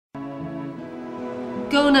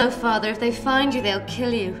Go now, Father. If they find you, they'll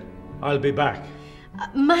kill you. I'll be back.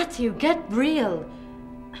 Matthew, get real.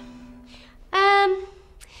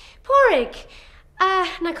 Padraig,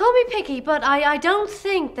 now call me picky, but I don't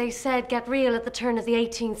think they said get real at the turn of the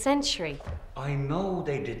 18th century. I know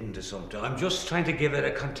they didn't, Assumpta. I'm just trying to give it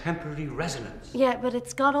a contemporary resonance. Yeah, but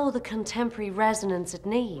it's got all the contemporary resonance it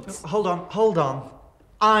needs. Hold on.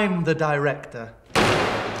 I'm the director.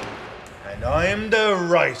 And I'm the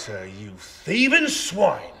writer, you thieving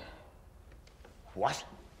swine. What?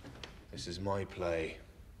 This is my play.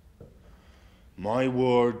 My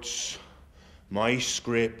words, my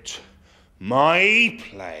script, my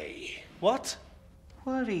play. What?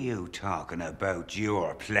 What are you talking about,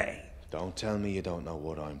 your play? Don't tell me you don't know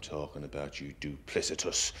what I'm talking about, you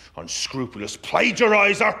duplicitous, unscrupulous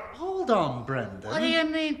plagiarizer. Hold on, Brendan. What do you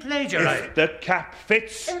mean, plagiarize? If the cap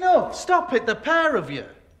fits. Enough. Stop it, the pair of you.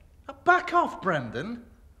 Back off, Brendan.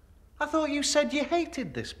 I thought you said you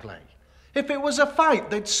hated this play. If it was a fight,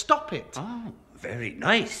 they'd stop it. Oh, very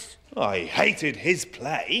nice. I hated his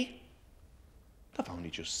play. I've only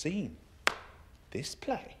just seen this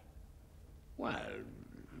play. Well,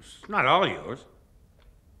 it's not all yours.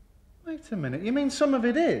 Wait a minute, you mean some of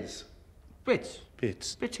it is? Bits.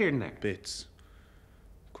 Bits. Bits here and there. Bits.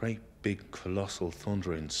 Great big colossal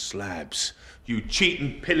thundering slabs. You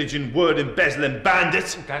cheating, pillaging, word embezzling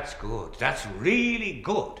bandit. That's good. That's really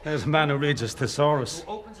good. There's a man who reads his thesaurus.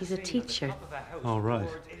 He's a teacher. All right.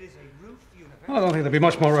 Well, I don't think there'll be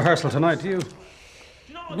much more rehearsal tonight, do you?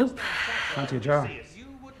 Nope. Fancy a jar?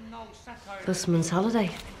 Busman's holiday.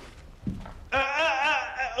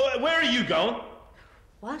 Where are you going?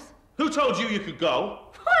 What? Who told you could go?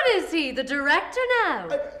 What is he, the director now?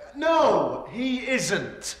 No, he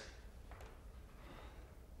isn't.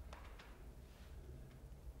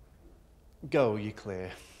 Go, you clear.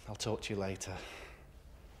 I'll talk to you later.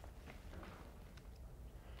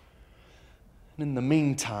 And in the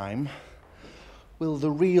meantime, will the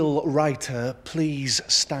real writer please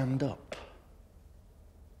stand up?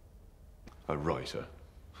 A writer?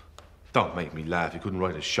 Don't make me laugh. You couldn't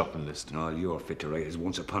write a shopping list. No, you're fit to write as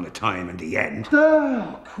Once Upon a Time in the end.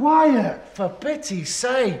 Oh, quiet, for pity's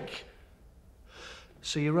sake.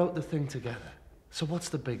 So you wrote the thing together. So what's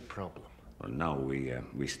the big problem? Well, no,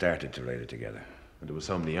 we started to write it together. And there were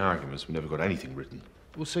so many arguments, we never got anything written.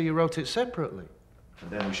 Well, so you wrote it separately? And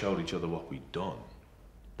then we showed each other what we'd done.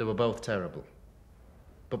 They were both terrible.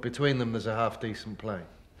 But between them, there's a half-decent play.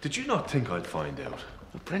 Did you not think I'd find out?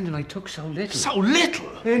 Well, Brendan, I took so little. So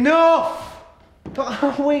little? Enough! But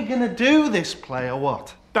are we going to do this play or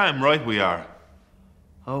what? Damn right we are.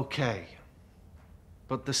 Okay.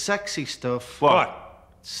 But the sexy stuff... What?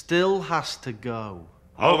 Still has to go.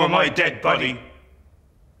 Over my dead body.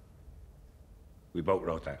 We both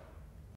wrote that.